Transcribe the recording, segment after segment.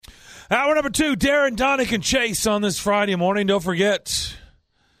Hour number 2, Darren, Donick, and Chase on this Friday morning. Don't forget,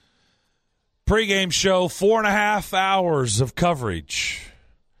 pregame show, 4.5 hours of coverage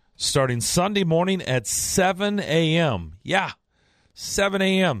starting Sunday morning at 7 a.m. Yeah, 7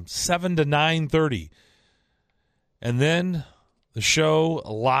 a.m., 7 to 9:30. And then the show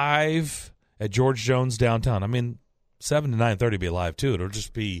live at George Jones downtown. I mean, 7 to 9:30 be live, too. It'll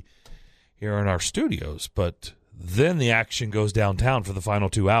just be here in our studios, but then the action goes downtown for the final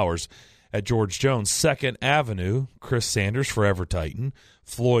 2 hours at George Jones. 2nd Avenue, Chris Sanders, Forever Titan,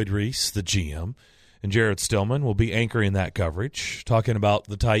 Floyd Reese, the GM, and Jared Stillman will be anchoring that coverage, talking about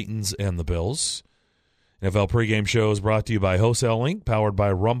the Titans and the Bills. NFL pregame show is brought to you by Wholesale Link, powered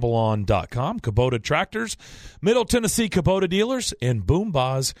by RumbleOn.com, Kubota Tractors, Middle Tennessee Kubota Dealers, and Boom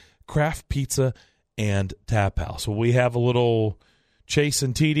Boz Craft Pizza and Tap House. Will we have a little Chase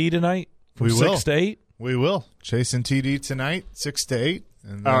and TD tonight from 6 to 8? We will. Chase and TD tonight, 6 to 8.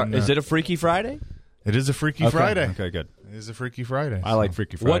 And then, is it a Freaky Friday? It is a Freaky Friday. Okay, good. It is a Freaky Friday. I like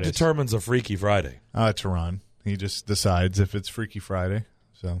Freaky Fridays. What determines a Freaky Friday? Teron. He just decides if it's Freaky Friday.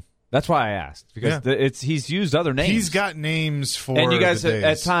 So that's why I asked, because he's used other names. He's got names for and you guys the days.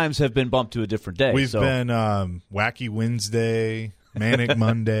 at times have been bumped to a different day. We've been Wacky Wednesday, Manic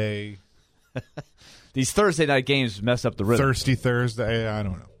Monday. These Thursday night games mess up the rhythm. Thirsty Thursday. I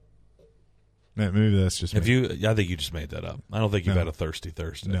don't know. Maybe that's just me. I think you just made that up. I don't think you've had a Thirsty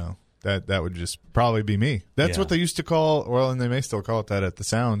Thursday. No, that would just probably be me. That's what they used to call, and they may still call it that at the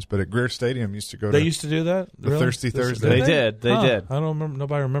Sounds, but at Greer Stadium used to go to. They used to do that? The Really? Thirsty Thursday. They did. I don't remember.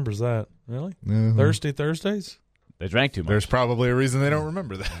 Nobody remembers that. Really? Mm-hmm. Thirsty Thursdays? They drank too much. There's probably a reason they don't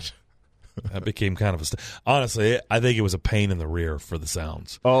remember that. That became kind of honestly, I think it was a pain in the rear for the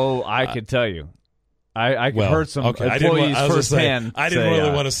Sounds. Oh, I could tell you. I heard some employees I firsthand. I didn't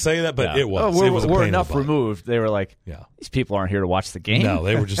really want to say that, but it was. We're, it was a we're pain enough in the butt. removed. They were like, these people aren't here to watch the game. No,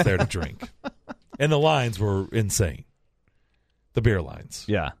 they were just there to drink. And the lines were insane. The beer lines.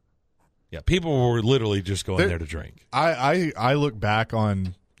 Yeah. Yeah, people were literally just going there to drink. I look back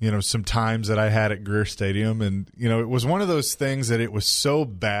on, some times that I had at Greer Stadium, and, it was one of those things that it was so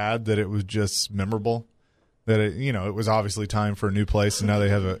bad that it was just memorable, that, it was obviously time for a new place, and now they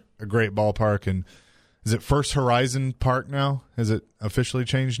have a great ballpark. And is it First Horizon Park now? Has it officially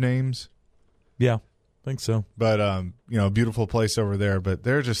changed names? Yeah, I think so. But, a beautiful place over there. But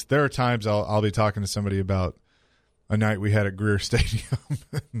there are times I'll be talking to somebody about a night we had at Greer Stadium.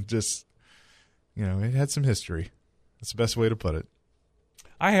 And just, it had some history. That's the best way to put it.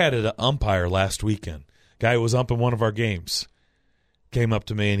 I had an umpire last weekend. Guy who was umping one of our games came up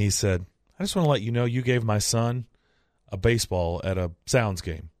to me and he said, I just want to let you know you gave my son a baseball at a Sounds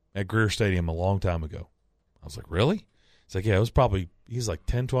game at Greer Stadium a long time ago. I was like, really? He's like, yeah, it was he's like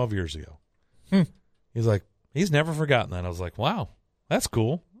 10, 12 years ago. He's like, he's never forgotten that. I was like, wow, that's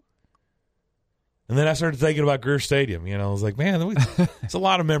cool. And then I started thinking about Greer Stadium. I was like, man, it's a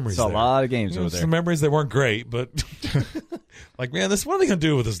lot of memories. It's a lot of games over there. Some memories that weren't great, but like, man, what are they going to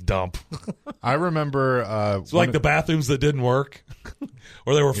do with this dump? I remember it's like the bathrooms that didn't work,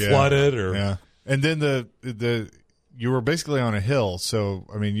 or they were flooded, or And then you were basically on a hill, so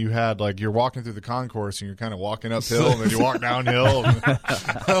I mean, you had you're walking through the concourse and you're kind of walking uphill, and then you walk downhill.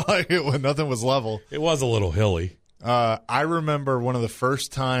 When nothing was level. It was a little hilly. I remember one of the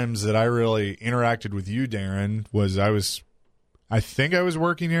first times that I really interacted with you, Darren, was I think I was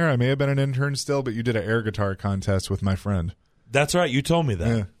working here. I may have been an intern still, but you did an air guitar contest with my friend. That's right. You told me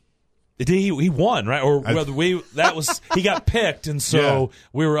that. Yeah. He won, right? Or he got picked, and so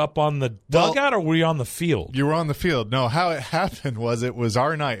we were up on the dugout, or were we on the field? You were on the field. No, how it happened was it was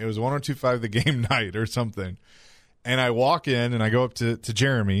our night. It was 102.5 the game night or something. And I walk in and I go up to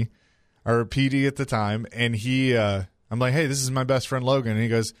Jeremy, our PD at the time, and I'm like, hey, this is my best friend Logan. And he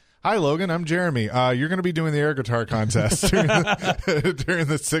goes, hi, Logan, I'm Jeremy. You're going to be doing the air guitar contest during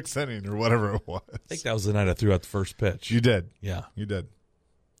the sixth inning or whatever it was. I think that was the night I threw out the first pitch. You did. Yeah. You did.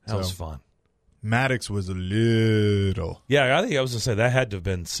 That was fun. Maddox was a little. Yeah, I think I was going to say that had to have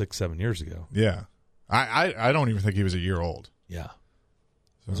been 6-7 years ago. Yeah. I don't even think he was a year old. Yeah.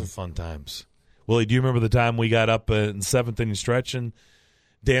 Those are fun times. Willie, do you remember the time we got up in seventh inning stretch and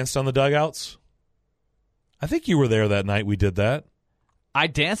danced on the dugouts? I think you were there that night we did that. I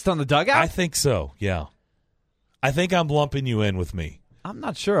danced on the dugout? I think so, yeah. I think I'm lumping you in with me. I'm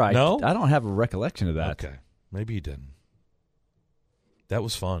not sure. No? I don't have a recollection of that. Okay. Maybe you didn't. That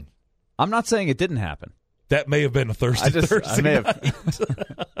was fun. I'm not saying it didn't happen. That may have been a Thursday I may night.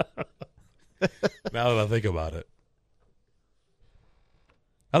 have. Now that I think about it.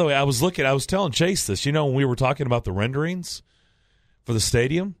 By the way, I was telling Chase this. When we were talking about the renderings for the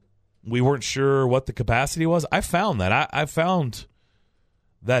stadium, we weren't sure what the capacity was. I found that. I found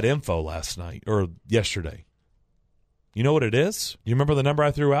that info last night or yesterday. You know what it is? You remember the number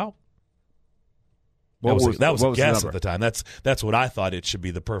I threw out? That was a guess at the time. That's what I thought it should be,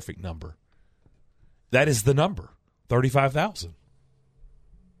 the perfect number. That is the number, 35,000.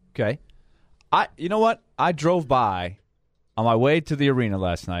 Okay. You know what? I drove by on my way to the arena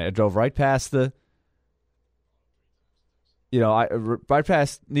last night. I drove right past right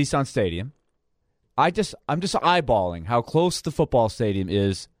past Nissan Stadium. I'm just eyeballing how close the football stadium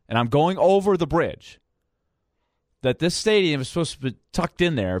is, and I'm going over the bridge. That this stadium is supposed to be tucked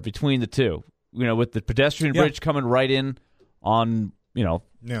in there between the two. With the pedestrian bridge coming right in on,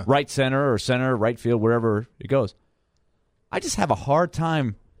 right center, right field, wherever it goes. I just have a hard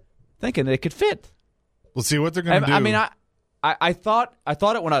time thinking it could fit. We'll see what they're going to do. I mean, I thought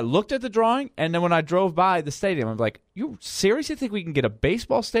it when I looked at the drawing, and then when I drove by the stadium, I'm like, you seriously think we can get a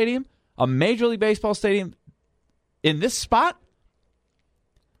baseball stadium, a Major League Baseball stadium, in this spot?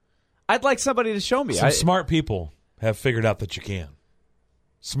 I'd like somebody to show me. Some smart people have figured out that you can.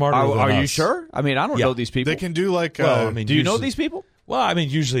 Smarter than us. Are you sure? I mean, I don't know these people. They can do like. Do you know these people? Well, I mean,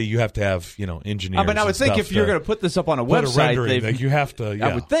 usually you have to have engineers. I mean, I would think if you're going to put this up on a website, you have to. Yeah.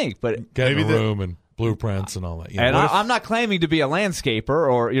 I would think, but get in a room and blueprints and all that. And I'm not claiming to be a landscaper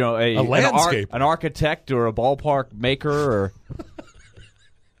or an architect or a ballpark maker or.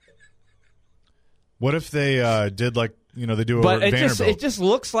 What if they did like they do? But it just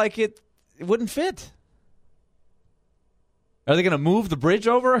looks like it wouldn't fit. Are they going to move the bridge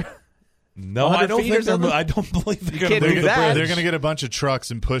over? No, I don't believe they're going to move the bridge. They're going to get a bunch of trucks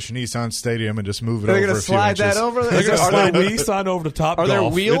and push Nissan Stadium and just move it over. They're going to slide that over. They're going to slide Nissan over to Top Golf. Are there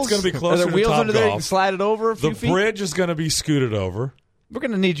wheels? It's going to be closer to Top Golf. Are there wheels under there? You can slide it over a few feet. The bridge is going to be scooted over. We're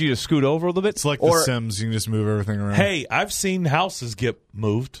going to need you to scoot over a little bit. It's like The Sims. You can just move everything around. Hey, I've seen houses get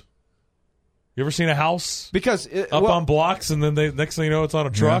moved. You ever seen a house on blocks and then next thing you know it's on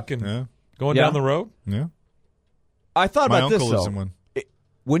a truck and going down the road? Yeah. I thought about this, though. My uncle lives in one.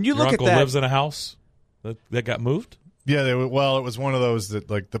 When you look at that, your uncle lives in a house that got moved? Yeah, it was one of those that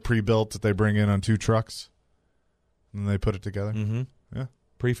like the pre-built that they bring in on 2 trucks, and they put it together. Mm-hmm. Yeah,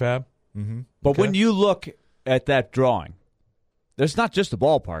 prefab. Mm-hmm. But when you look at that drawing, there's not just a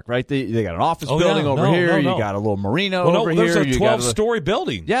ballpark, right? They got an office building over here. You got a little marina over here. There's a 12-story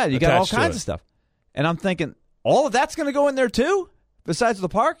building. Yeah, you got all kinds of stuff. And I'm thinking, all of that's going to go in there too, besides the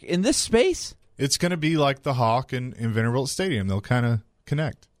park, in this space? It's going to be like the Hawk in Vanderbilt Stadium. They'll kind of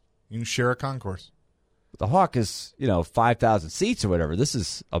connect. You can share a concourse. The Hawk is, 5,000 seats or whatever. This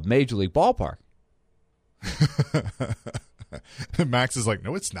is a Major League ballpark. Max is like,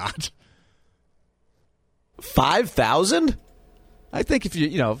 no, it's not. 5,000? I think if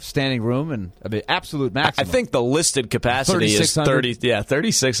you, standing room and absolute maximum. I think the listed capacity is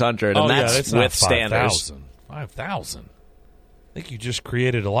 3,600, and that's with standers. 5,000. I think you just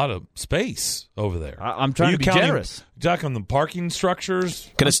created a lot of space over there. I'm trying to be generous. You talking the parking structures?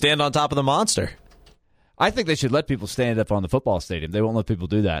 Going to stand on top of the monster. I think they should let people stand up on the football stadium. They won't let people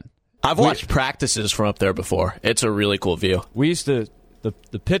do that. I've watched practices from up there before. It's a really cool view. We used to,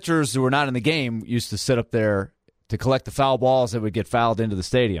 the pitchers who were not in the game used to sit up there to collect the foul balls that would get fouled into the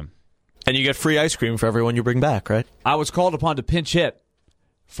stadium. And you get free ice cream for everyone you bring back, right? I was called upon to pinch hit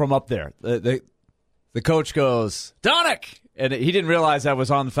from up there. The coach goes, Donick! And he didn't realize I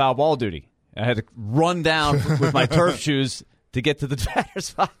was on foul ball duty. I had to run down with my turf shoes to get to the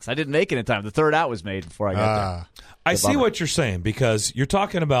batter's box. I didn't make it in time. The third out was made before I got there. I see what you're saying, because you're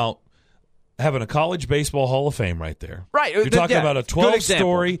talking about having a college baseball Hall of Fame right there. Right. You're talking about a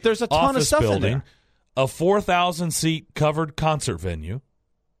 12-story There's a ton of stuff building, in there. A 4,000-seat covered concert venue,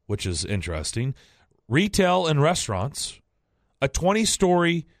 which is interesting, retail and restaurants, a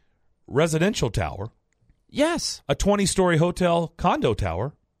 20-story residential tower. Yes. A 20-story hotel condo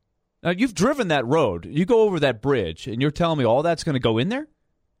tower. Now, you've driven that road. You go over that bridge, and you're telling me all that's going to go in there?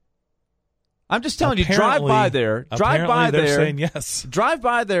 I'm just telling you, drive by there. Drive by there. They're saying yes. Drive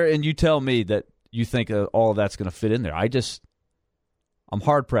by there, and you tell me that you think all of that's going to fit in there. I'm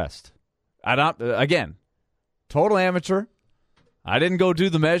hard-pressed. Again, total amateur. I didn't go do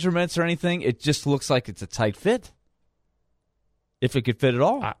the measurements or anything. It just looks like it's a tight fit. If it could fit at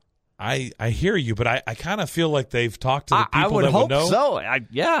all. I hear you, but I kind of feel like they've talked to the people that would know. I would hope so.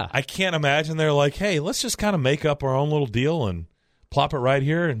 I can't imagine they're like, hey, let's just kind of make up our own little deal and plop it right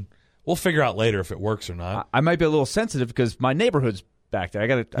here, and we'll figure out later if it works or not. I might be a little sensitive because my neighborhood's back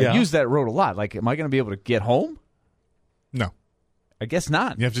there. I use that road a lot. Like, am I going to be able to get home? No. I guess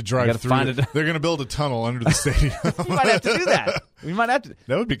not. You have to drive through. They're going to build a tunnel under the stadium. We might have to do that. We might have to.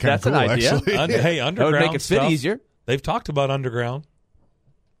 That would be kind of cool, an idea. actually. Hey, underground that would make it fit easier. They've talked about underground.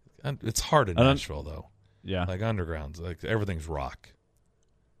 It's hard in Nashville, though. Yeah. Like undergrounds. Like everything's rock.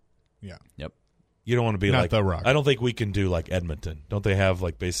 Yeah. Yep. You don't want to be Not like the Rock. I don't think we can do like Edmonton. Don't they have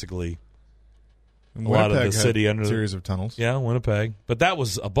like basically And a lot of Winnipeg the had city under a series of tunnels. Yeah, Winnipeg. But that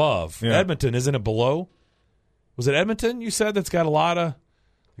was above. Yeah. Edmonton, isn't it below? Was it Edmonton you said that's got a lot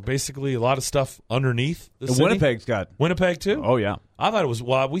of stuff underneath the city? Winnipeg's got. Winnipeg too? Oh, yeah. I thought it was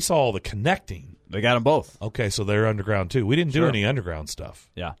we saw all the connecting. They got them both. Okay, so they're underground too. We didn't do any underground stuff.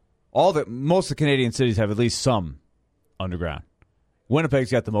 Yeah. Most of the Canadian cities have at least some underground.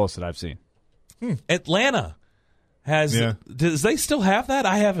 Winnipeg's got the most that I've seen. Atlanta has. Yeah. Does they still have that?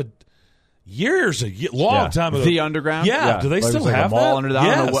 I have long time ago. The underground? Yeah. Do they Like, still like have a mall that? under that?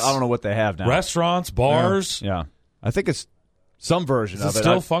 Yes. I don't know what they have now. Restaurants, bars. Yeah. I think it's some version Is it of it.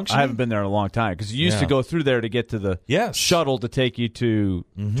 still functioning? I haven't been there in a long time because you used to Yeah. go through there to get to the shuttle to take you to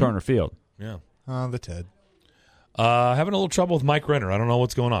Turner Field. Yeah. The Ted. Having a little trouble with Mike Renner. I don't know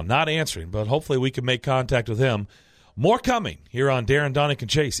what's going on. Not answering, but hopefully we can make contact with him. More coming here on Darren, Donick, and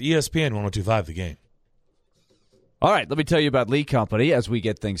Chase, ESPN 102.5 The Game. All right, let me tell you about Lee Company as we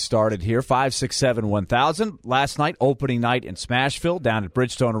get things started here. 567-1000. Last night, opening night in Smashville down at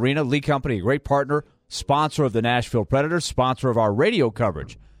Bridgestone Arena. Lee Company, a great partner, sponsor of the Nashville Predators, sponsor of our radio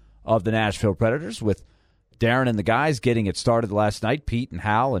coverage of the Nashville Predators with Darren and the guys getting it started last night, Pete and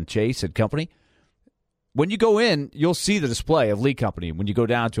Hal and Chase and company. When you go in, you'll see the display of Lee Company. When you go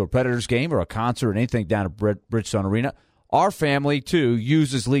down to a Predators game or a concert or anything down at Bridgestone Arena, our family, too,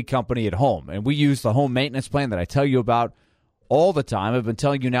 uses Lee Company at home. And we use the home maintenance plan that I tell you about all the time. I've been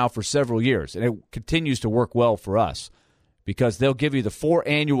telling you now for several years. And it continues to work well for us because they'll give you the 4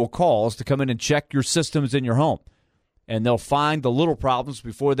 annual calls to come in and check your systems in your home. And they'll find the little problems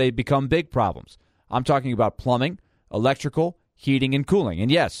before they become big problems. I'm talking about plumbing, electrical, heating, and cooling. And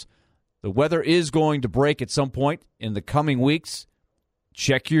yes, the weather is going to break at some point in the coming weeks.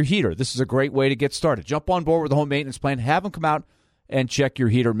 Check your heater. This is a great way to get started. Jump on board with the home maintenance plan. Have them come out and check your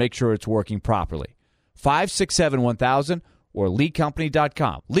heater. Make sure it's working properly. 567-1000 or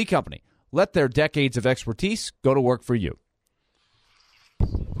LeeCompany.com. Lee Company. Let their decades of expertise go to work for you.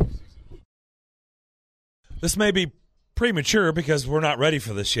 This may be premature because we're not ready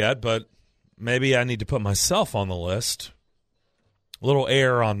for this yet, but maybe I need to put myself on the list. A little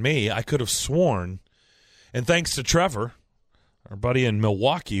error on me. I could have sworn, and thanks to Trevor, our buddy in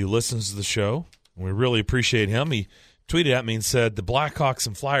Milwaukee who listens to the show, and we really appreciate him. He tweeted at me and said the Blackhawks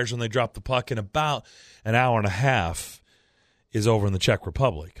and Flyers, when they drop the puck in about an hour and a half, is over in the Czech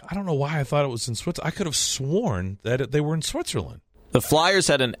Republic. I don't know why I thought it was in Switzerland. I could have sworn that they were in Switzerland. The Flyers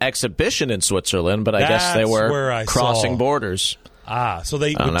had an exhibition in Switzerland, but I guess they were crossing borders. So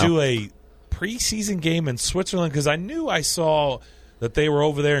they would do a preseason game in Switzerland because I knew I saw that they were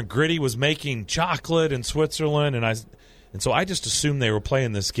over there and Gritty was making chocolate in Switzerland, and so I just assumed they were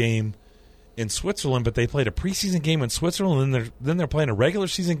playing this game in Switzerland, but they played a preseason game in Switzerland, and then they're playing a regular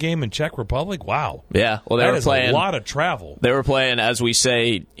season game in Czech Republic. Wow. Yeah, well, they were playing a lot of travel. They were playing, as we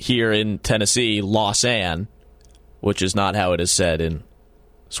say here in Tennessee, Lausanne, which is not how it is said in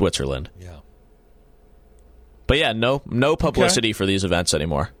Switzerland. Yeah. But yeah, no publicity for these events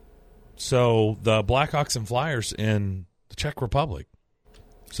anymore. So the Blackhawks and Flyers in the Czech Republic.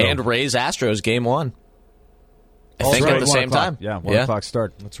 So, and Rays Astros game 1. I think at the same time. Yeah, 1 o'clock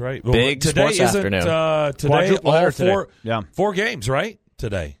start. That's right. Big today sports isn't, afternoon. Today, all today. four games, right?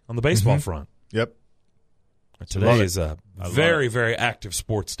 Today on the baseball front. Yep. Today is a very, very active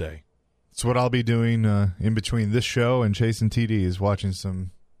sports day. That's what I'll be doing in between this show and Chase and TD is watching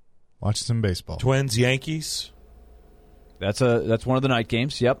some baseball. Twins, Yankees. That's one of the night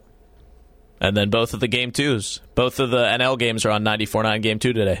games. Yep. And then both of the game 2s. Both of the NL games are on 94.9 game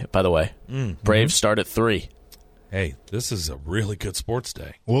 2 today, by the way. Braves start at 3. Hey, this is a really good sports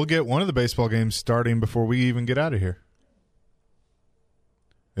day. We'll get one of the baseball games starting before we even get out of here.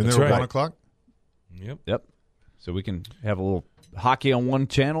 Isn't there right. 1 o'clock? Yep. So we can have a little hockey on one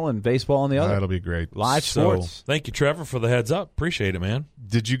channel and baseball on the other. That'll be great. Live sports. Thank you, Trevor, for the heads up. Appreciate it, man.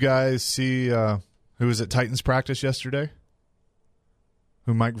 Did you guys see who was at Titans practice yesterday?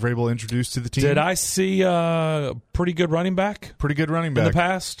 Who Mike Vrabel introduced to the team? Did I see a pretty good running back? Pretty good running back. In the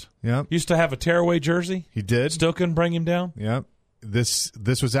past? Yep. Used to have a tearaway jersey. He did. Still couldn't bring him down? Yep. This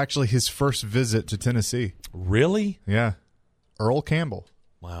was actually his first visit to Tennessee. Really? Yeah. Earl Campbell.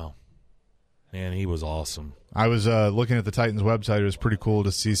 Wow. Man, he was awesome. I was looking at the Titans website. It was pretty cool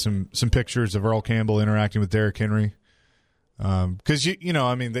to see some pictures of Earl Campbell interacting with Derrick Henry. Because,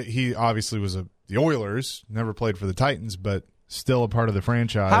 he obviously was the Oilers, never played for the Titans, but still a part of the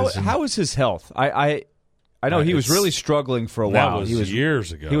franchise. How is his health? I know he was really struggling for a while. That was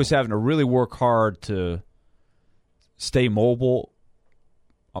years ago. He was having to really work hard to stay mobile.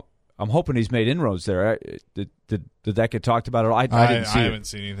 I'm hoping he's made inroads there. Did Did that get talked about at all? I didn't see I it. haven't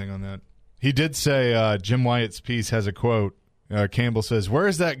seen anything on that. He did say Jim Wyatt's piece has a quote. Campbell says,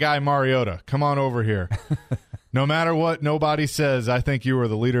 "Where's that guy Mariota? Come on over here. No matter what nobody says, I think you are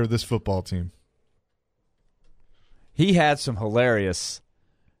the leader of this football team." He had some hilarious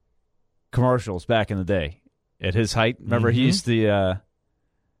commercials back in the day at his height. Remember, he used the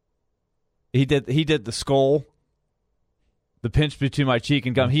he did the skull, the pinch between my cheek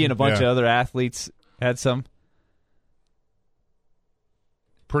and gum. He and a bunch of other athletes had some.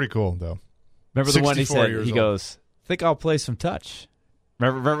 Pretty cool, though. Remember the one he said, he goes, "Think I'll play some touch."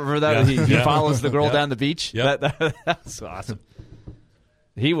 Remember that? Yeah. He follows the girl down the beach? Yep. That's awesome.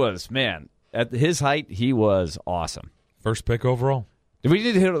 He was, man, at his height, he was awesome. First pick overall. Do we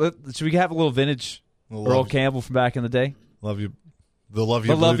need to should we have a little vintage Earl Campbell from back in the day? Love you. The Love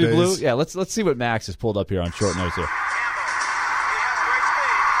You The Blue Love You days. Blue? Yeah, let's see what Max has pulled up here on short notes here.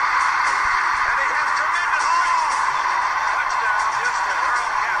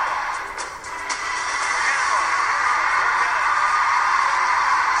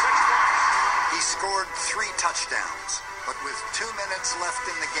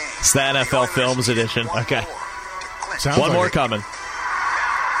 It's the NFL Films edition. Okay. Sounds One like more it. coming.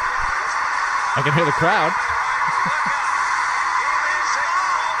 I can hear the crowd.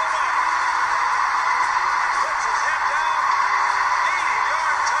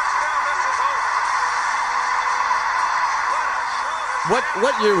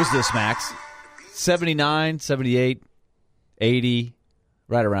 What year was this, Max? 79, 78, 80,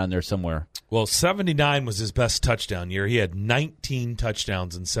 right around there somewhere. Well, 79 was his best touchdown year. He had 19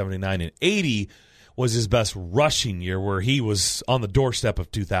 touchdowns in 79, and 80 was his best rushing year where he was on the doorstep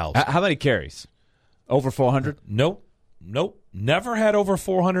of 2,000. How many carries? Over 400? Nope. Never had over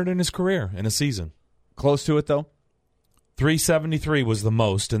 400 in his career in a season. Close to it, though? 373 was the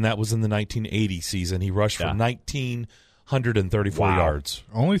most, and that was in the 1980 season. He rushed for 1,934 yards.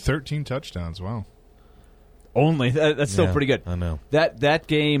 Only 13 touchdowns. Wow. Only. That's still Yeah, pretty good. I know. That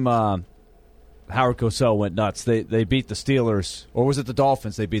game, Howard Cosell went nuts. They beat the Steelers, or was it the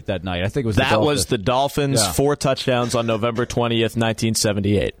Dolphins they beat that night? I think it was the That Dolphins. was the Dolphins, Yeah. 4 touchdowns on November 20th,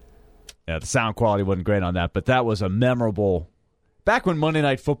 1978. Yeah, the sound quality wasn't great on that, but that was a memorable. Back when Monday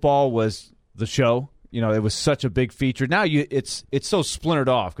Night Football was the show, it was such a big feature. Now it's so splintered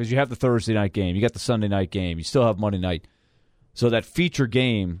off because you have the Thursday night game, you got the Sunday night game, you still have Monday night. So that feature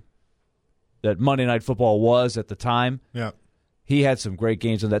game that Monday Night Football was at the time, Yeah. he had some great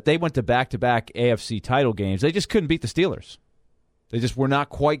games on that. They went to back-to-back AFC title games. They just couldn't beat the Steelers. They just were not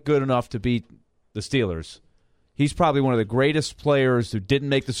quite good enough to beat the Steelers. He's probably one of the greatest players who didn't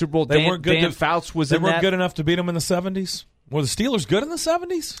make the Super Bowl. Dan Fouts was They in weren't that. good enough to beat him in the 70s? Were the Steelers good in the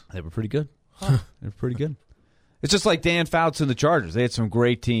 70s? They were pretty good. They were pretty good. It's just like Dan Fouts and the Chargers. They had some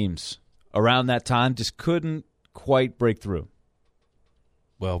great teams around that time, just couldn't quite break through.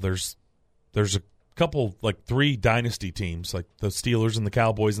 Well, there's a couple, like 3 dynasty teams, like the Steelers and the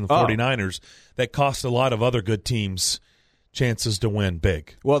Cowboys and the 49ers, that cost a lot of other good teams chances to win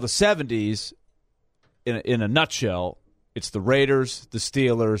big. Well, the 70s, in a nutshell, it's the Raiders, the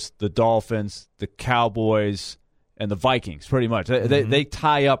Steelers, the Dolphins, the Cowboys, and the Vikings, pretty much. They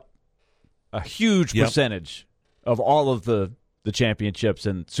tie up a huge percentage of all of the championships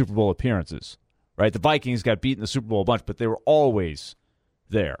and Super Bowl appearances, right? The Vikings got beat in the Super Bowl a bunch, but they were always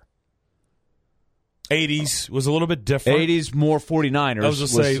there. 80s was a little bit different. 80s, more 49ers I was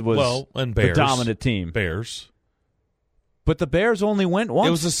just say, was and Bears, the dominant team. Bears. But the Bears only went once.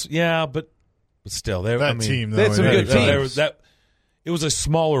 It was but still. Team, though. they had some good teams. It was a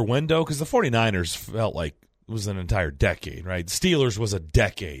smaller window because the 49ers felt like it was an entire decade, right? The Steelers was a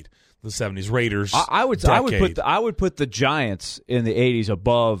decade. The 70s, Raiders, I would put the Giants in the 80s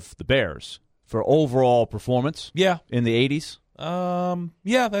above the Bears for overall performance. Yeah. In the 80s.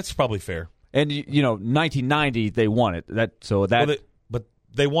 Yeah, that's probably fair. And 1990 they won it. But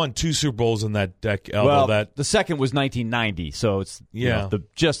they won 2 Super Bowls in that decade. The second was 1990, so it's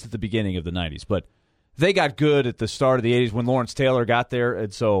just at the beginning of the 90s. But they got good at the start of the 80s when Lawrence Taylor got there,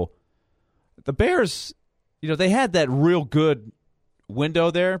 and so the Bears, they had that real good window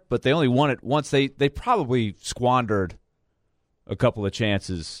there, but they only won it once. They probably squandered a couple of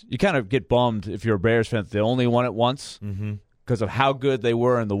chances. You kind of get bummed if you're a Bears fan that they only won it once because of how good they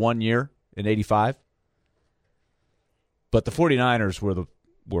were in the 1 year in 85. But the 49ers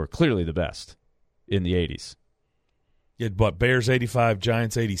were clearly the best in the 80s. You had Bears 85,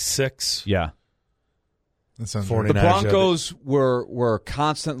 Giants 86. Yeah. That sounds 49ers, The Broncos were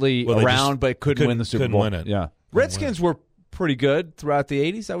constantly around but couldn't win the Super Bowl. Couldn't win it. Yeah. Redskins were pretty good throughout the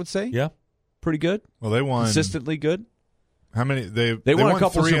 80s, I would say. Yeah. Pretty good. Well, they won Consistently good. How many? They won a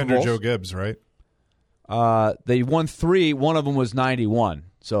couple 3 Super under Bowls. Joe Gibbs, right? They won 3. One of them was 91.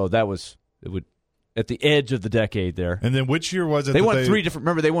 So that was at the edge of the decade there. And then which year was it? They won 3 different.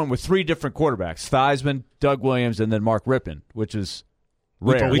 Remember, they won with 3 different quarterbacks: Theismann, Doug Williams, and then Mark Rippon, which is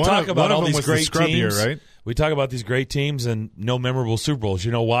rare. We talk about one of all them these was the great scrub teams. year, right? We talk about these great teams and no memorable Super Bowls.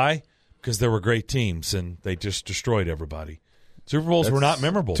 You know why? Because there were great teams and they just destroyed everybody. Super Bowls were not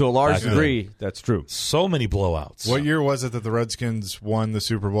memorable. To a large back then. degree, that's true. So many blowouts. What year was it that the Redskins won the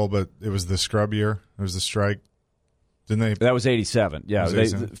Super Bowl, but it was the scrub year? It was the strike. Didn't they? That was 87. Yeah, Was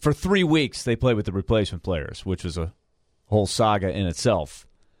 87? for 3 weeks they played with the replacement players, which was a whole saga in itself.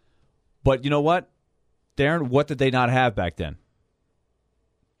 But you know what, Darren? What did they not have back then?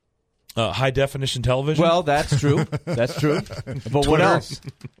 High definition television? Well, that's true. That's true. But what else?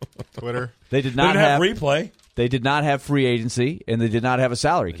 Twitter. They did they not didn't have have replay. They did not have free agency, and they did not have a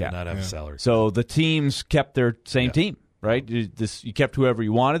salary They cap. did not have a salary. So the teams kept their same team, right? You kept whoever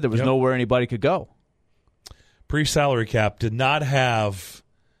you wanted. There was nowhere anybody could go. Pre-salary cap did not have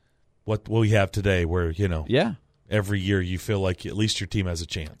what we have today, where, Yeah. every year you feel like at least your team has a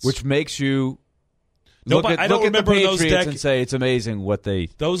chance. Which makes you No, look but at, I don't look at the remember those Patriots and say it's amazing what they...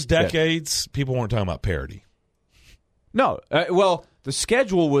 Those decades, people weren't talking about parity. No. Well, the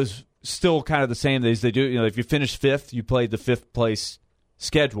schedule was still kind of the same as they do. If you finished 5th, you played the 5th place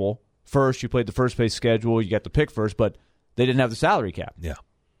schedule. First, you played the first place schedule. You got the pick first, but they didn't have the salary cap. Yeah.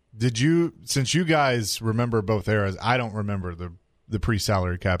 Did you, since you guys remember both eras, I don't remember the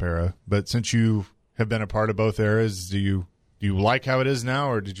pre-salary cap era, but since you have been a part of both eras, do you like how it is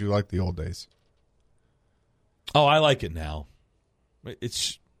now, or did you like the old days? Oh, I like it now.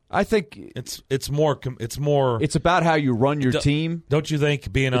 I think It's more. it's about how you run your team. Don't you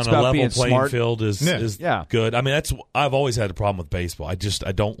think being It's on a about level being playing smart. field is Yeah. good? I mean, I've always had a problem with baseball. I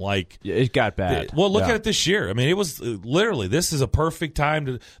don't like. It got bad. Well, look Yeah. at it this year. I mean, it was literally, this is a perfect time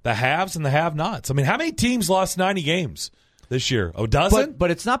to the haves and the have-nots. I mean, how many teams lost 90 games this year? A dozen?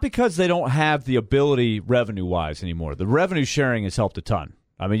 But it's not because they don't have the ability revenue-wise anymore. The revenue sharing has helped a ton.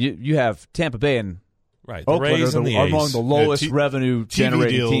 I mean, you have Tampa Bay and right. The Oakland Rays and the are A's. among the lowest TV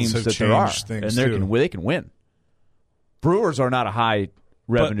revenue-generating deals teams have that there are, changed things, and too. they can win. Brewers are not a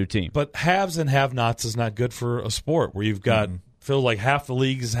high-revenue team. But haves and have-nots is not good for a sport where you've got feel like half the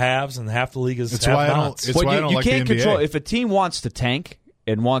league is haves and half the league is It's why I don't- have-nots. it's why I don't you like the can't NBA. control if a team wants to tank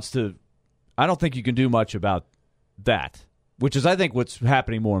and wants to. I don't think you can do much about that. Which is, I think, what's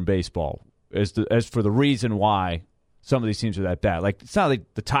happening more in baseball as for the reason why some of these teams are that bad. Like, it's not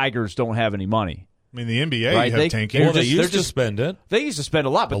like the Tigers don't have any money. I mean, the NBA, Right, you have they- tanking. Well, they they're used to just- spend it. They used to spend a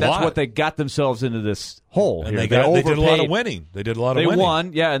lot, but A that's lot. what they got themselves into this hole. And here. they did a lot overpaid. of winning. They did a lot of They winning.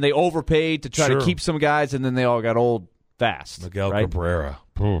 won, yeah, and they overpaid to try Sure. to keep some guys, and then they all got old fast. Miguel right? Cabrera.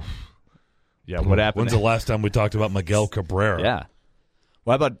 Oof. Yeah, what happened? When's the last time we talked about Miguel Cabrera? Yeah.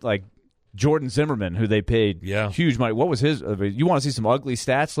 Well, how about like Jordan Zimmerman, who they paid huge money? What was his? You want to see some ugly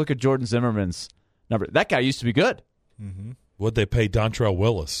stats? Look at Jordan Zimmerman's number. That guy used to be good. What'd they pay Dontrell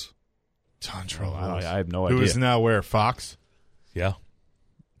Willis? Dontrell I Willis. have no Who idea. is now where? Fox? Yeah.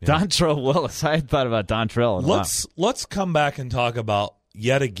 Dontrell Willis. I had thought about Dontrell. in a while. Let's come back and talk about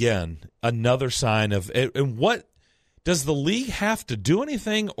yet again another sign of and what does the league have to do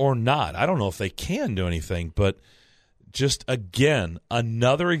anything or not? I don't know if they can do anything, but just again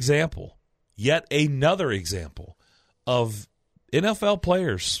another example, yet another example of NFL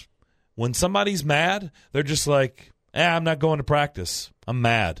players when somebody's mad, they're just like, I'm not going to practice. I'm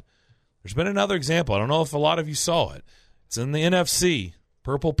mad. There's been another example. I don't know if a lot of you saw it. It's in the NFC.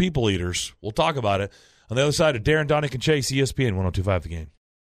 Purple People Eaters. We'll talk about it on the other side of Darren, Donick, and Chase, ESPN 102.5 The Game.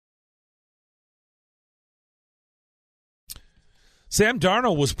 Sam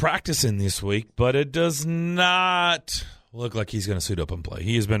Darnold was practicing this week, but it does not look like he's going to suit up and play.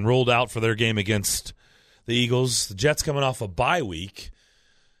 He has been ruled out for their game against the Eagles. The Jets coming off a bye week.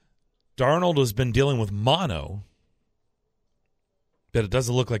 Darnold has been dealing with mono, but it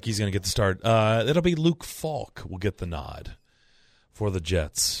doesn't look like he's going to get the start. It'll be Luke Falk will get the nod for the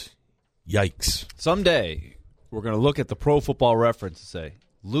Jets. Yikes. Someday we're going to look at the Pro Football Reference and say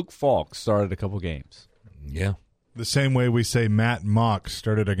Luke Falk started a couple games. Yeah. The same way we say Matt Mock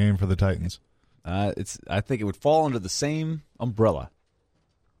started a game for the Titans. I think it would fall under the same umbrella.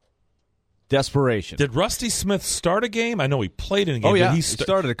 Desperation. Did Rusty Smith start a game? I know he played in a game. Oh, yeah. But He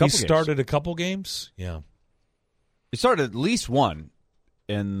started a couple He games. started a couple games? Yeah. He started at least one,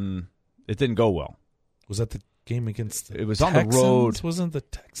 and it didn't go well. Was that the game against the It was Texans? on the road. Wasn't it the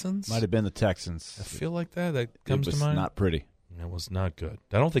Texans? Might have been the Texans. I feel like that comes it was to mind. not pretty. It was not good.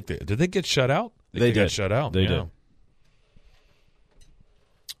 I don't think did they get shut out? They got did. shut out. They yeah. did.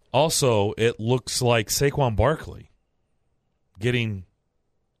 Also, it looks like Saquon Barkley getting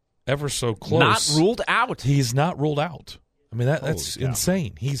ever so close. Not ruled out. He's not ruled out. I mean, that's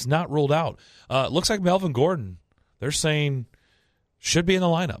insane. He's not ruled out. Looks like Melvin Gordon, they're saying, should be in the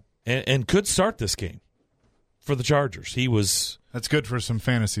lineup and could start this game for the Chargers. That's good for some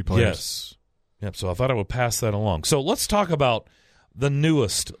fantasy players. Yes. Yep, so I thought I would pass that along. So let's talk about the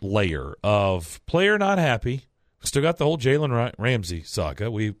newest layer of player not happy. Still got the whole Jalen Ramsey saga.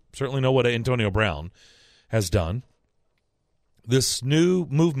 We certainly know what Antonio Brown has done. This new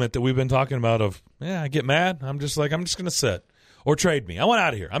movement that we've been talking about of, I get mad. I'm just going to sit or trade me. I want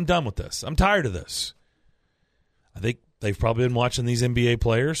out of here. I'm done with this. I'm tired of this. I think they've probably been watching these NBA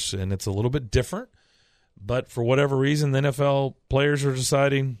players, and it's a little bit different. But for whatever reason, the NFL players are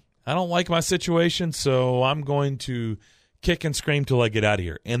deciding, I don't like my situation, so I'm going to kick and scream till I get out of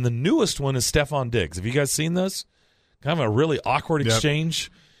here. And the newest one is Stephon Diggs. Have you guys seen this? Kind of a really awkward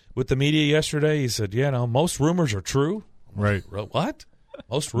exchange with the media yesterday. He said, most rumors are true. Right. What?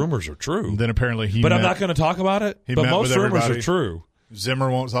 Most rumors are true. And then apparently But I'm not going to talk about it. But most rumors are true. Zimmer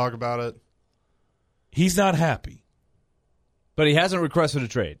won't talk about it. He's not happy. But he hasn't requested a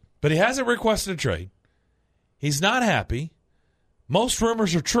trade. He's not happy. Most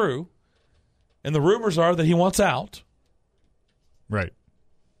rumors are true. And the rumors are that he wants out. Right.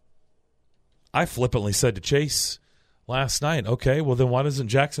 I flippantly said to Chase last night, okay, well then why doesn't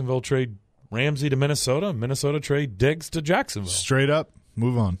Jacksonville trade Ramsey to Minnesota and Minnesota trade Diggs to Jacksonville? Straight up,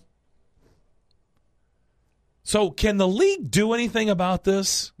 move on. So can the league do anything about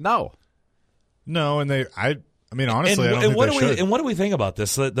this? No. No, and I mean, honestly, I don't think they should. And what do we think about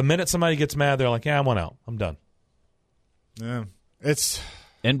this? The minute somebody gets mad, they're like, I want out. I'm done. Yeah. It's...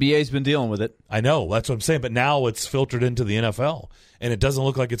 NBA's been dealing with it. I know. That's what I'm saying. But now it's filtered into the NFL, and it doesn't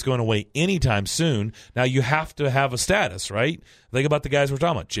look like it's going away anytime soon. Now you have to have a status, right? Think about the guys we're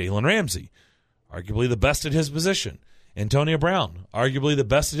talking about. Jalen Ramsey, arguably the best at his position. Antonio Brown, arguably the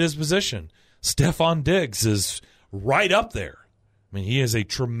best at his position. Stephon Diggs is right up there. I mean, he is a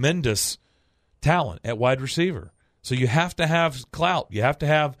tremendous talent at wide receiver. So you have to have clout. You have to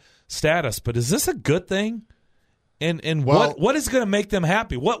have status. But is this a good thing? And what is going to make them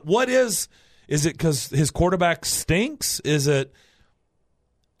happy? What is it because his quarterback stinks? Is it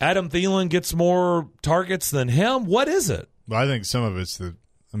Adam Thielen gets more targets than him? What is it? Well, I think some of it's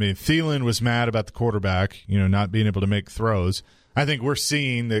Thielen was mad about the quarterback, not being able to make throws. I think we're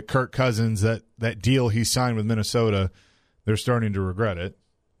seeing that Kirk Cousins, that deal he signed with Minnesota, they're starting to regret it,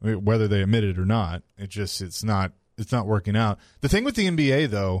 whether they admit it or not. It's not working out. The thing with the NBA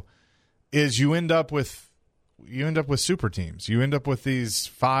though is you end up with super teams. You end up with these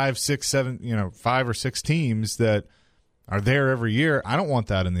 5, 6, 7, 5 or 6 teams that are there every year. I don't want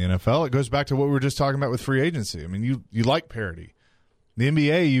that in the NFL. It goes back to what we were just talking about with free agency. I mean, you like parity. The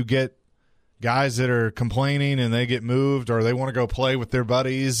NBA, you get guys that are complaining and they get moved or they want to go play with their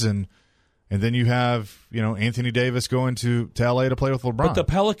buddies, and then you have Anthony Davis going to LA to play with LeBron. But the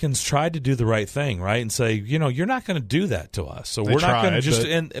Pelicans tried to do the right thing, right, and say, you're not going to do that to us, so we're not going to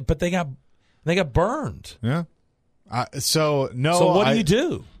just. But they got burned. Yeah. So what do you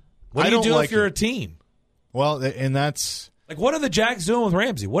do? What do you do if you're a team? Well, and that's like, what are the Jags doing with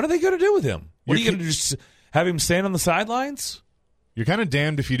Ramsey? What are they going to do with him? What are you going to just have him stand on the sidelines? You're kind of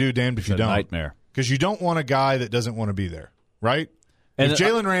damned if you do, damned if you don't. Nightmare. Because you don't want a guy that doesn't want to be there, right? And if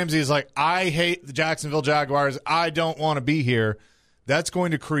Jalen Ramsey is like, I hate the Jacksonville Jaguars, I don't want to be here, that's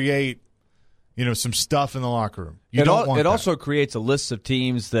going to create some stuff in the locker room. It also creates a list of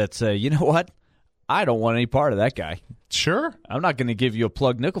teams that say, you know what? I don't want any part of that guy. Sure. I'm not going to give you a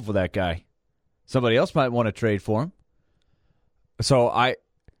plug nickel for that guy. Somebody else might want to trade for him.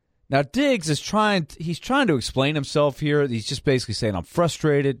 Now Diggs is trying to explain himself here. He's just basically saying, I'm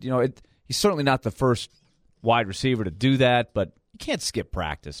frustrated. He's certainly not the first wide receiver to do that, but you can't skip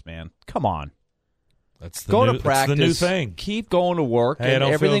practice, man. Come on. Go to practice. That's the new thing. Keep going to work, and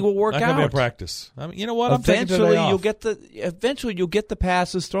everything will work out. Not going to be a practice. I mean, you know what? Eventually, you'll get the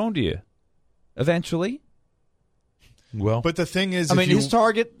passes thrown to you. Eventually. Well, but the thing is, his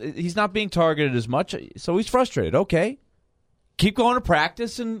target, he's not being targeted as much, so he's frustrated. Okay. Keep going to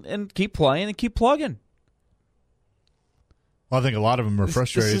practice and keep playing and keep plugging. Well, I think a lot of them are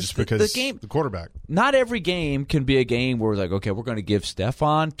frustrated just because the quarterback. Not every game can be a game where it's like, okay, we're going to give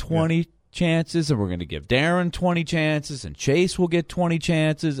Stephon 20 chances and we're going to give Darren 20 chances and Chase will get 20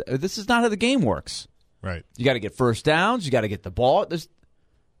 chances. This is not how the game works. Right. You got to get first downs. You got to get the ball.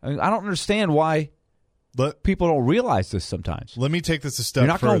 I don't understand why people don't realize this sometimes. Let me take this a step further.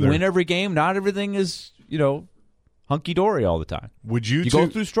 You're not going to win every game. Not everything is, hunky-dory all the time. You go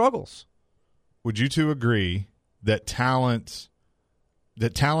through struggles. Would you two agree that talent in the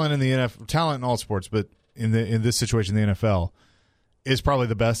NFL, talent in all sports, but in this situation, the NFL, is probably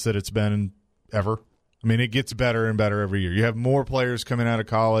the best that it's been ever. I mean, it gets better and better every year. You have more players coming out of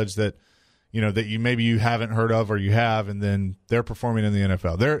college that maybe you haven't heard of or you have, and then they're performing in the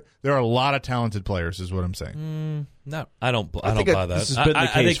NFL. There are a lot of talented players, is what I'm saying. No, I don't buy that. This has been the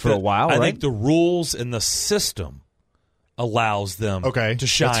case for a while, I right? think the rules and the system allows them to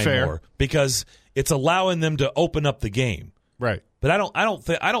shine more because it's allowing them to open up the game. Right. But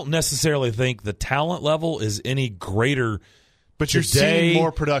I don't necessarily think the talent level is any greater. But you're today. seeing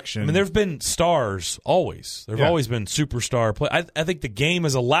more production. I mean, there's been stars always. There've always been superstar play. I think the game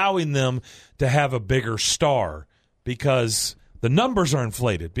is allowing them to have a bigger star because the numbers are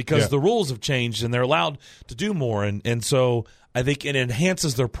inflated because the rules have changed and they're allowed to do more. And so I think it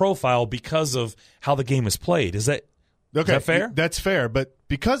enhances their profile because of how the game is played. Is that fair? That's fair. But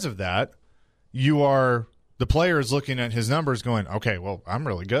because of that, the player is looking at his numbers going, okay, well, I'm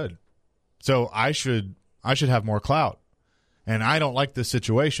really good. So I should have more clout. And I don't like this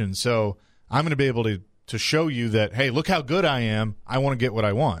situation, so I'm going to be able to show you that, hey, look how good I am. I want to get what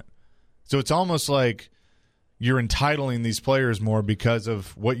I want. So it's almost like you're entitling these players more because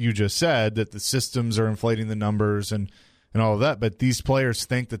of what you just said, that the systems are inflating the numbers and all of that. But these players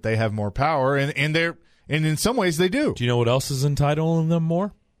think that they have more power, and in some ways they do. Do you know what else is entitling them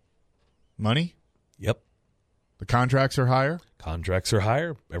more? Money? Yep. The contracts are higher? Contracts are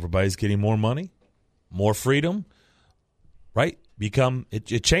higher. Everybody's getting more money, more freedom. Right?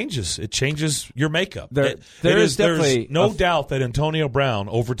 It changes. It changes your makeup. There's no doubt that Antonio Brown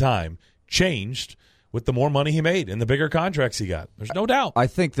over time changed with the more money he made and the bigger contracts he got. There's no doubt. I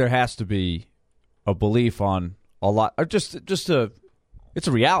think there has to be a belief on a lot, or it's a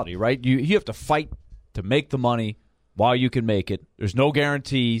reality, right? You have to fight to make the money while you can make it. There's no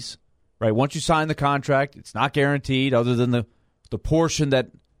guarantees, right? Once you sign the contract, it's not guaranteed other than the portion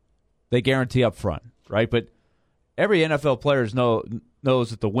that they guarantee up front, right? But every NFL player knows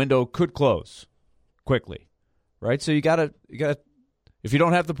that the window could close quickly, right? So you gotta. If you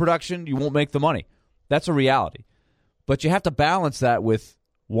don't have the production, you won't make the money. That's a reality. But you have to balance that with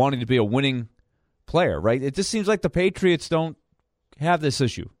wanting to be a winning player, right? It just seems like the Patriots don't have this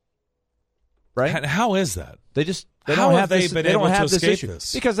issue, right? How is that? They don't have this issue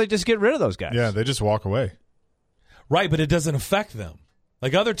because they just get rid of those guys. Yeah, they just walk away. Right, but it doesn't affect them.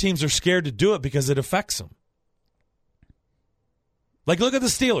 Like other teams are scared to do it because it affects them. Like, look at the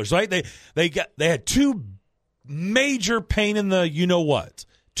Steelers, right? They had two major pain in the you-know-what,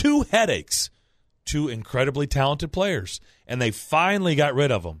 two headaches, two incredibly talented players, and they finally got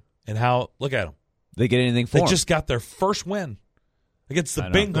rid of them. And look at them. They get anything for They them. just got their first win against the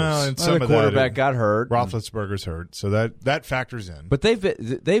Bengals. No, and some the of quarterback that, got hurt. Roethlisberger's hurt, so that factors in. But they've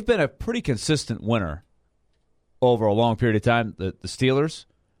been a pretty consistent winner over a long period of time, the Steelers.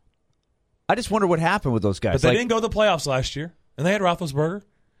 I just wonder what happened with those guys. But they didn't go to the playoffs last year. And they had Roethlisberger.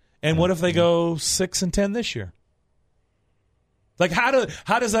 And what if they go 6-10 this year? Like how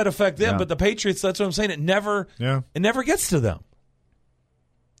does that affect them? Yeah. But the Patriots, that's what I'm saying. It never gets to them.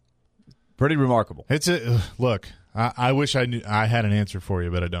 Pretty remarkable. Look. I wish I had an answer for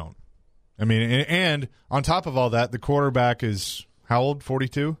you, but I don't. I mean, and on top of all that, the quarterback is how old?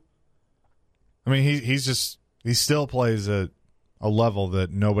 42. I mean, he still plays at a level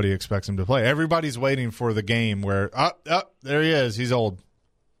that nobody expects him to play. Everybody's waiting for the game where, there he is. He's old.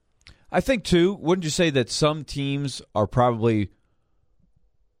 I think, too, wouldn't you say that some teams are probably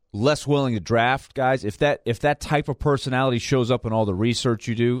less willing to draft guys if that type of personality shows up in all the research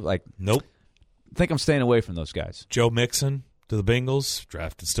you do? Like, nope. I think I'm staying away from those guys. Joe Mixon to the Bengals,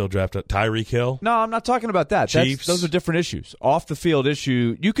 still drafted. Tyreek Hill. No, I'm not talking about that. Chiefs. Those are different issues. Off the field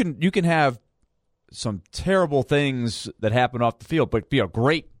issue, you can have some terrible things that happen off the field, but be a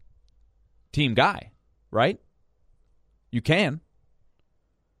great team guy, right? You can.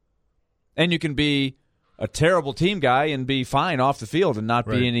 And you can be a terrible team guy and be fine off the field and not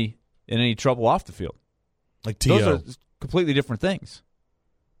be in any trouble off the field. Like T.O. Those are completely different things.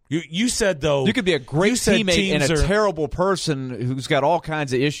 You said, though, you could be a great teammate and a terrible person who's got all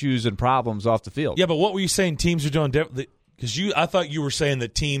kinds of issues and problems off the field. Yeah, but what were you saying teams are doing differently? Because I thought you were saying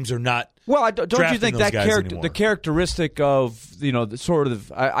that teams are not. Well, don't you think that the characteristic of the sort of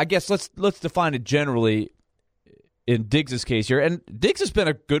I guess let's define it generally in Diggs' case here. And Diggs has been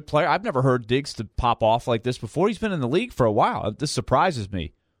a good player. I've never heard Diggs to pop off like this before. He's been in the league for a while. This surprises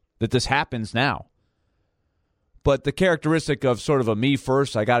me that this happens now. But the characteristic of sort of a me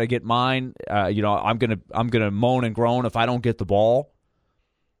first, I got to get mine. I'm gonna moan and groan if I don't get the ball.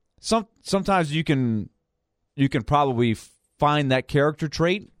 Sometimes you can probably find that character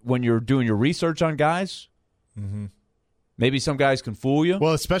trait when you're doing your research on guys. Mm-hmm. Maybe some guys can fool you.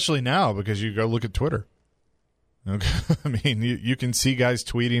 Well, especially now because you go look at Twitter. Okay. I mean, you can see guys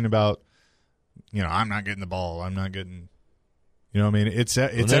tweeting about, I'm not getting the ball. I'm not getting, I mean, it's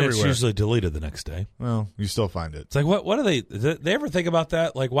everywhere. It's usually deleted the next day. Well, you still find it. It's like, what do they ever think about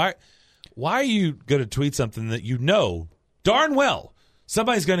that? Like, why are you going to tweet something that you know darn well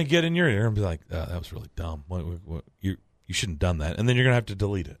somebody's going to get in your ear and be like, that was really dumb. You shouldn't have done that. And then you're going to have to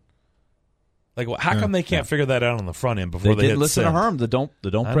delete it. Like, how come they can't figure that out on the front end before they hit listen send? to Herm. The don't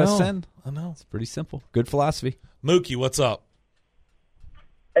press send. I know. It's pretty simple. Good philosophy. Mookie, what's up?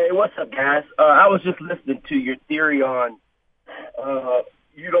 Hey, what's up, guys? I was just listening to your theory on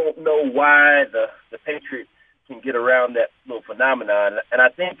you don't know why the Patriots can get around that little phenomenon, and I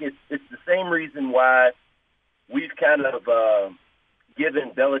think it's the same reason why we've kind of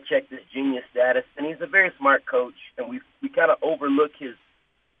given Belichick this genius status, and he's a very smart coach, and we kind of overlook his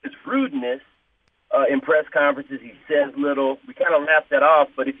rudeness in press conferences. He says little. We kind of laugh that off,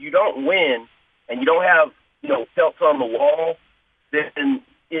 but if you don't win and you don't have felts on the wall, then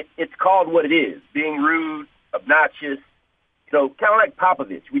it's called what it is, being rude, obnoxious, kind of like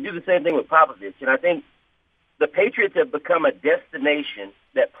Popovich. We do the same thing with Popovich, and I think the Patriots have become a destination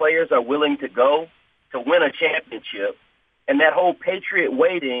that players are willing to go to win a championship, and that whole Patriot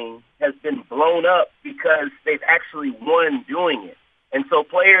waiting has been blown up because they've actually won doing it. And so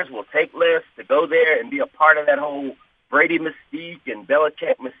players will take less to go there and be a part of that whole Brady mystique and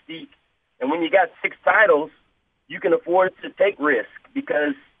Belichick mystique. And when you got 6 titles, you can afford to take risk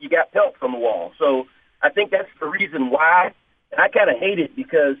because you got pelts on the wall. So I think that's the reason why. And I kind of hate it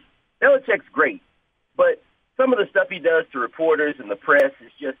because Belichick's great, but some of the stuff he does to reporters and the press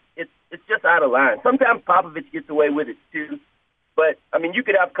is just it's just out of line. Sometimes Popovich gets away with it too. But, I mean, you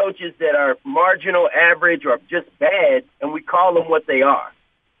could have coaches that are marginal, average, or just bad, and we call them what they are.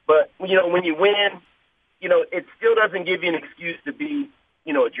 But, when you win, it still doesn't give you an excuse to be,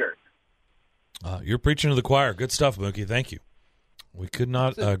 a jerk. You're preaching to the choir. Good stuff, Mookie. Thank you. We could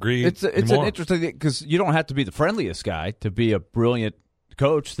not agree It's an more. interesting thing because you don't have to be the friendliest guy to be a brilliant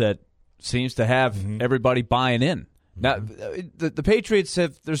coach that seems to have everybody buying in. Now, the Patriots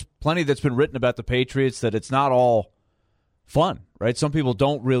there's plenty that's been written about the Patriots that it's not all fun, right? Some people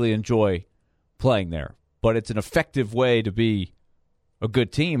don't really enjoy playing there, but it's an effective way to be a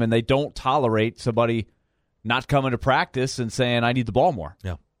good team, and they don't tolerate somebody not coming to practice and saying, I need the ball more.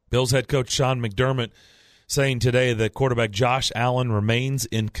 Yeah. Bills head coach Sean McDermott saying today that quarterback Josh Allen remains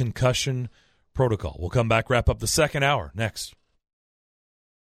in concussion protocol. We'll come back, wrap up the second hour next.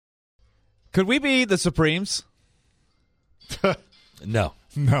 Could we be the Supremes? No.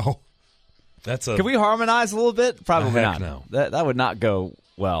 Can we harmonize a little bit? Probably Heck not. no. That would not go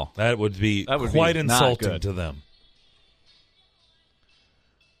well. That would be not quite insulting good. to them.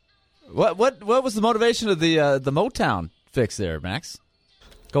 What was the motivation of the Motown fix there, Max?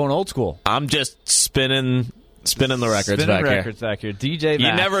 Going old school. I'm just spinning the records back here. DJ Max.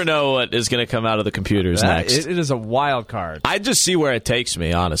 You never know what is going to come out of the computers next. It is a wild card. I just see where it takes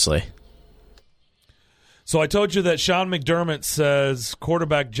me, honestly. So I told you that Sean McDermott says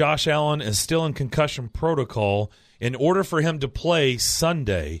quarterback Josh Allen is still in concussion protocol. In order for him to play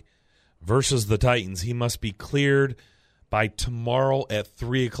Sunday versus the Titans, he must be cleared by tomorrow at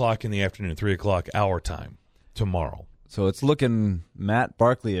 3 o'clock in the afternoon, 3 o'clock our time tomorrow. So it's looking Matt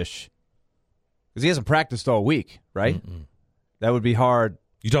Barkley-ish because he hasn't practiced all week, right? Mm-mm. That would be hard.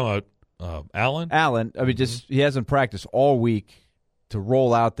 You talking about Allen? Allen, I mean, just he hasn't practiced all week to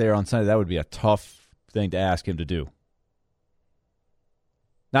roll out there on Sunday. That would be a tough thing to ask him to do.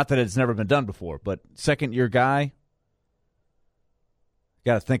 Not that it's never been done before, but second-year guy,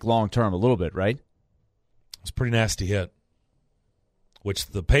 got to think long-term a little bit, right? It's a pretty nasty hit, which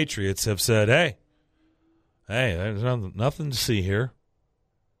the Patriots have said, hey, there's nothing to see here.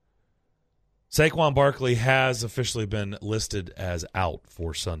 Saquon Barkley has officially been listed as out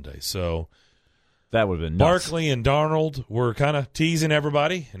for Sunday. So that would have been nuts. Barkley and Darnold were kind of teasing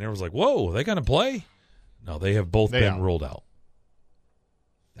everybody, and everyone's like, whoa, are they going to play? No, they have both been ruled out.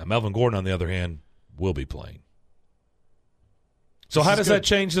 Now, Melvin Gordon, on the other hand, will be playing. So how does that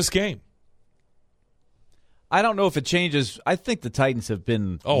change this game? I don't know if it changes. I think the Titans have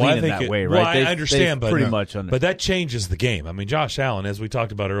been leaning that way, right? Well, I understand, but pretty much but that changes the game. I mean, Josh Allen, as we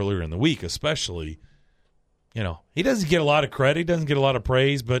talked about earlier in the week, especially, he doesn't get a lot of credit, he doesn't get a lot of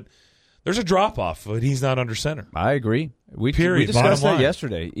praise, but there's a drop off when he's not under center. I agree. We Period. discussed Bottom that line.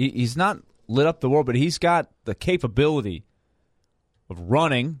 yesterday. He's not lit up the world, but he's got the capability of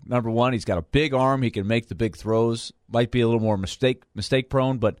running. Number one, he's got a big arm. He can make the big throws. Might be a little more mistake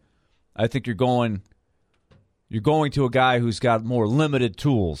prone, but I think you're going to a guy who's got more limited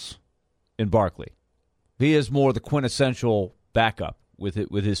tools in Barkley. He is more the quintessential backup with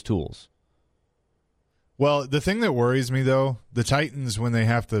his tools. Well, the thing that worries me, though, the Titans, when they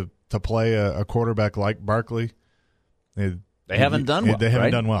have to play a quarterback like Barkley, they haven't done well. They haven't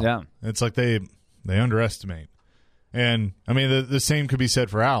right? done well. Yeah. It's like they underestimate. And, I mean, the same could be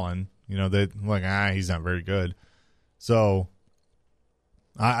said for Allen. You know, he's not very good. So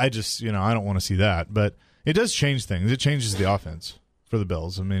I just, I don't want to see that. But it does change things. It changes the offense for the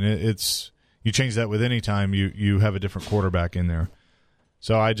Bills. I mean, it's you change that with any time you have a different quarterback in there.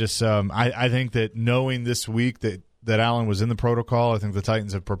 So I just I think that knowing this week that Allen was in the protocol, I think the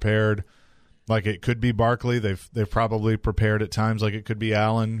Titans have prepared like it could be Barkley. They've probably prepared at times like it could be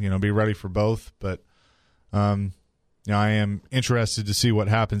Allen. Be ready for both. But I am interested to see what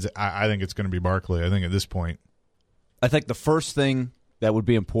happens. I think it's going to be Barkley. I think at this point, I think the first thing that would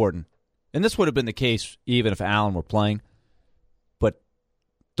be important, and this would have been the case even if Allen were playing, but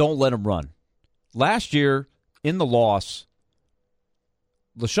don't let him run. Last year in the loss,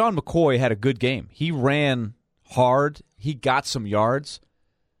 LaShawn McCoy had a good game. He ran hard. He got some yards.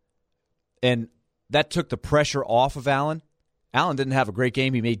 And that took the pressure off of Allen. Allen didn't have a great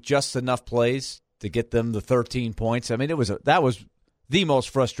game. He made just enough plays to get them the 13 points. I mean, that was the most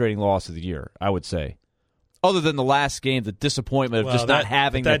frustrating loss of the year, I would say. Other than the last game, the disappointment of just not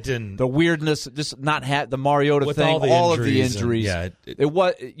having the weirdness, just not the Mariota thing, all of the injuries.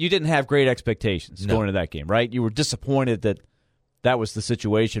 You didn't have great expectations going into that game, right? You were disappointed that was the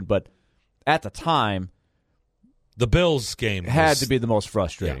situation, but at the time, the Bills game had to be the most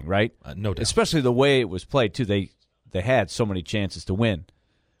frustrating, right? No doubt. Especially the way it was played, too. They had so many chances to win.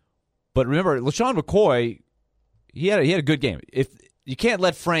 But remember, LaShawn McCoy, he had a good game. If you can't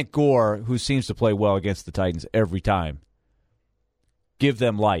let Frank Gore, who seems to play well against the Titans every time, give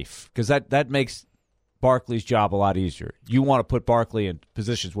them life, because that makes Barkley's job a lot easier. You want to put Barkley in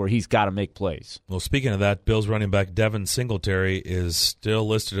positions where he's got to make plays. Well, speaking of that, Bills running back Devin Singletary is still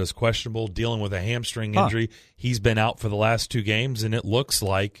listed as questionable, dealing with a hamstring injury. He's been out for the last 2 games, and it looks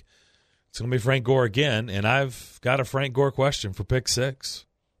like it's going to be Frank Gore again. And I've got a Frank Gore question for Pick 6.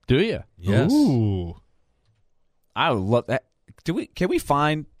 Do you? Yes. Ooh. I would love that. Can we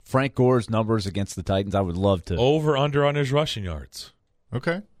find Frank Gore's numbers against the Titans? I would love to. Over, under on his rushing yards.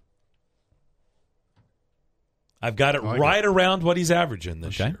 Okay. I've got it right around what he's averaging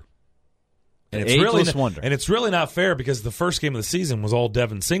this year. And it's really not fair because the first game of the season was all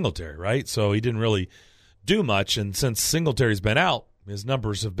Devin Singletary, right? So he didn't really do much. And since Singletary's been out, his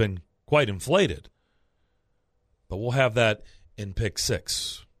numbers have been quite inflated. But we'll have that in Pick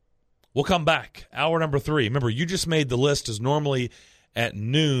 6. We'll come back. Hour number 3. Remember, you just made the list as normally at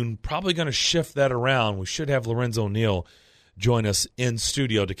noon. Probably going to shift that around. We should have Lorenzo Neal join us in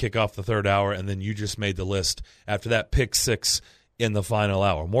studio to kick off the 3rd hour, and then you just made the list after that Pick 6 in the final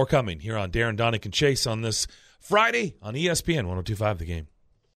hour. More coming here on Darren, Donick, and Chase on this Friday on ESPN 102.5 The Game.